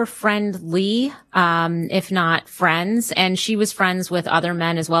that they were friendly, if not friends, and she was friends with other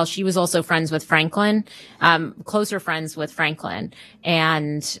men as well. She was also friends with Franklin, closer friends with Franklin.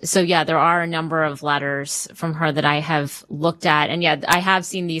 And so, yeah, there are a number of letters from her that I have looked at. And yeah, I have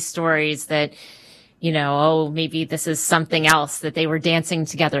seen these stories that, you know, oh, maybe this is something else, that they were dancing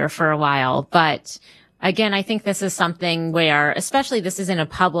together for a while. But again, I think this is something where, especially this is in a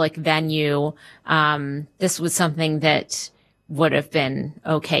public venue, this was something that would have been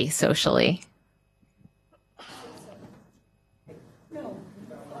okay socially. No.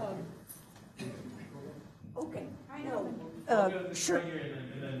 Okay. No. Sure.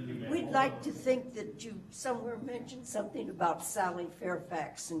 We'd like to think that you somewhere mentioned something about Sally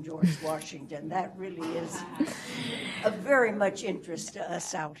Fairfax and George Washington. That really is of very much interest to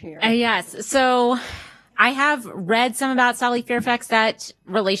us out here. Yes. So I have read some about Sally Fairfax. That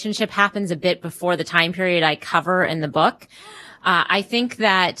relationship happens a bit before the time period I cover in the book. I think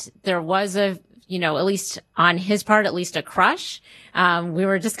that there was at least on his part, at least a crush. We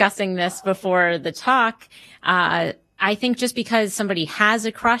were discussing this before the talk. I think just because somebody has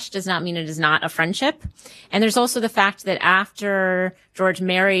a crush does not mean it is not a friendship. And there's also the fact that after George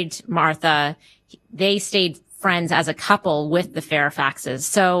married Martha, they stayed friends as a couple with the Fairfaxes.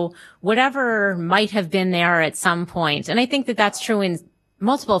 So whatever might have been there at some point, and I think that that's true in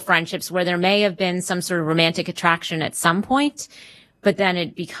multiple friendships where there may have been some sort of romantic attraction at some point, but then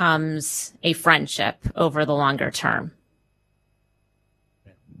it becomes a friendship over the longer term.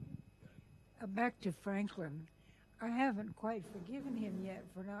 Back to Franklin. I haven't quite forgiven him yet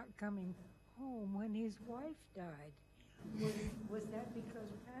for not coming home when his wife died. Was that because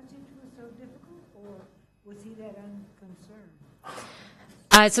passage was so difficult, or was he that unconcerned?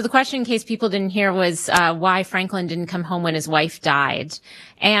 So the question, in case people didn't hear, was why Franklin didn't come home when his wife died.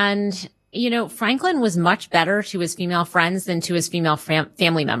 And, you know, Franklin was much better to his female friends than to his female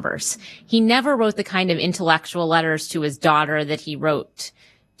family members. He never wrote the kind of intellectual letters to his daughter that he wrote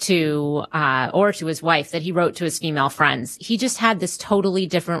to, or to his wife that he wrote to his female friends. He just had this totally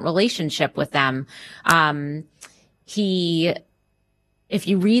different relationship with them. If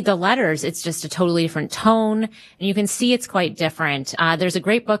you read the letters, it's just a totally different tone, and you can see it's quite different. There's a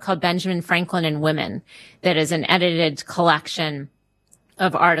great book called Benjamin Franklin and Women that is an edited collection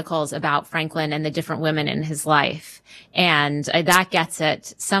of articles about Franklin and the different women in his life. And that gets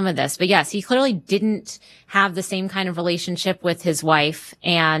at some of this. But yes, he clearly didn't have the same kind of relationship with his wife.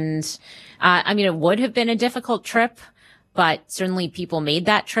 And, it would have been a difficult trip, but certainly people made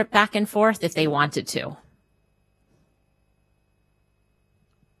that trip back and forth if they wanted to.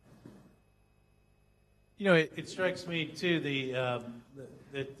 You know, it strikes me, too,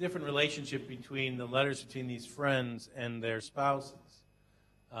 the different relationship between the letters between these friends and their spouses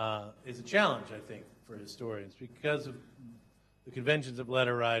is a challenge, I think, for historians because of the conventions of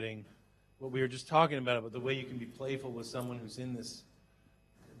letter writing, what we were just talking about the way you can be playful with someone who's in this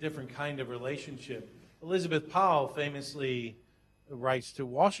different kind of relationship. Elizabeth Powell famously writes to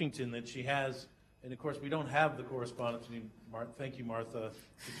Washington that she has, and of course we don't have the correspondence between, thank you, Martha,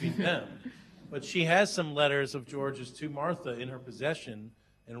 between them. But she has some letters of George's to Martha in her possession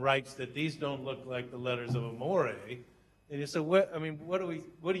and writes that these don't look like the letters of Amore. And so, what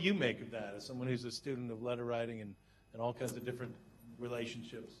do you make of that as someone who's a student of letter writing and all kinds of different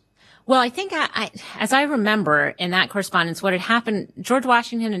relationships? Well, I think as I remember in that correspondence, what had happened, George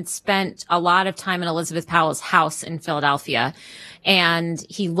Washington had spent a lot of time in Elizabeth Powell's house in Philadelphia, and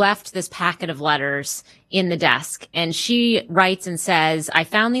he left this packet of letters in the desk. And she writes and says, I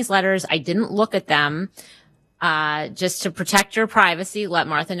found these letters. I didn't look at them, just to protect your privacy. Let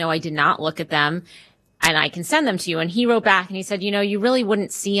Martha know I did not look at them, and I can send them to you. And he wrote back and he said, you really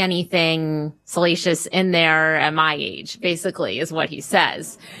wouldn't see anything salacious in there at my age, basically, is what he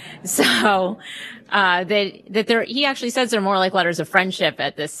says. So, he actually says they're more like letters of friendship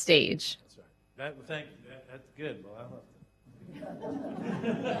at this stage. That's right. Thank you. That's good. Well,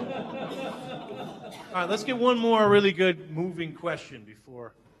 all right, let's get one more really good moving question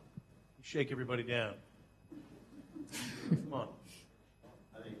before we shake everybody down. Come on.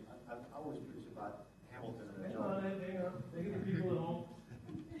 I'm always curious about Hamilton and Angelica.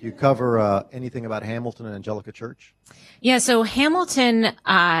 Do you cover anything about Hamilton and Angelica Church? Yeah, so Hamilton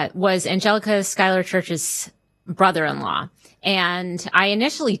was Angelica Schuyler Church's brother-in-law. And I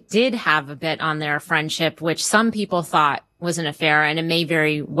initially did have a bit on their friendship, which some people thought was an affair, and it may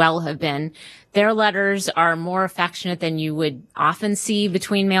very well have been. Their letters are more affectionate than you would often see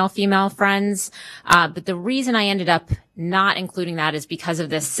between male-female friends. But the reason I ended up not including that is because of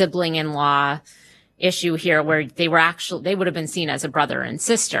this sibling-in-law issue here where they would have been seen as a brother and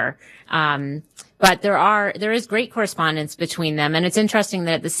sister. But there is great correspondence between them. And it's interesting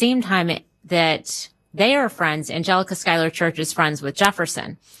that at the same time that they are friends, Angelica Schuyler Church is friends with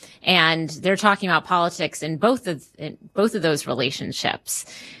Jefferson. And they're talking about politics in both of those relationships.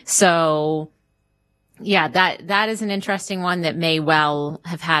 So yeah, that is an interesting one that may well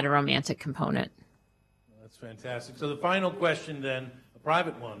have had a romantic component. That's fantastic. So the final question then, a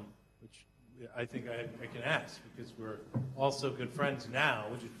private one, which I think I can ask because we're also good friends now,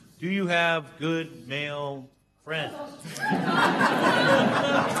 which is, do you have good male friends?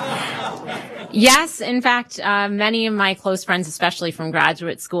 Yes, in fact, many of my close friends, especially from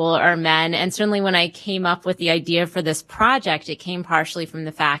graduate school, are men. And certainly when I came up with the idea for this project, it came partially from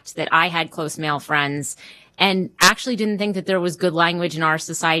the fact that I had close male friends and actually didn't think that there was good language in our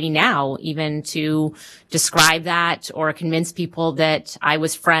society now, even to describe that or convince people that I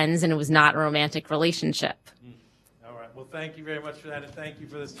was friends and it was not a romantic relationship. All right. Well, thank you very much for that, and thank you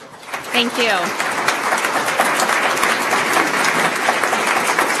for this. Thank you.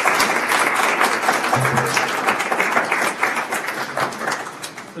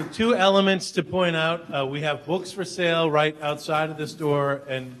 So 2 elements to point out. We have books for sale right outside of this door,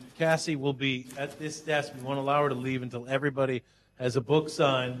 and Cassie will be at this desk. We won't allow her to leave until everybody has a book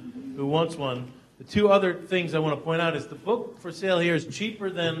signed who wants one. The 2 other things I want to point out is the book for sale here is cheaper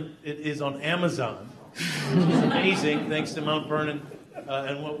than it is on Amazon, which is amazing, thanks to Mount Vernon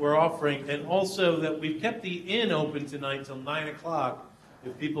and what we're offering. And also that we've kept the inn open tonight till 9 o'clock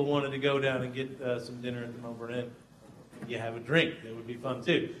if people wanted to go down and get some dinner at the Mount Vernon Inn. You have a drink. That would be fun,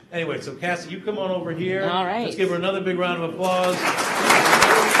 too. Anyway, so Cassie, you come on over here. All right. Let's give her another big round of applause.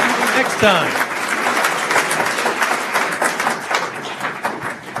 Next time.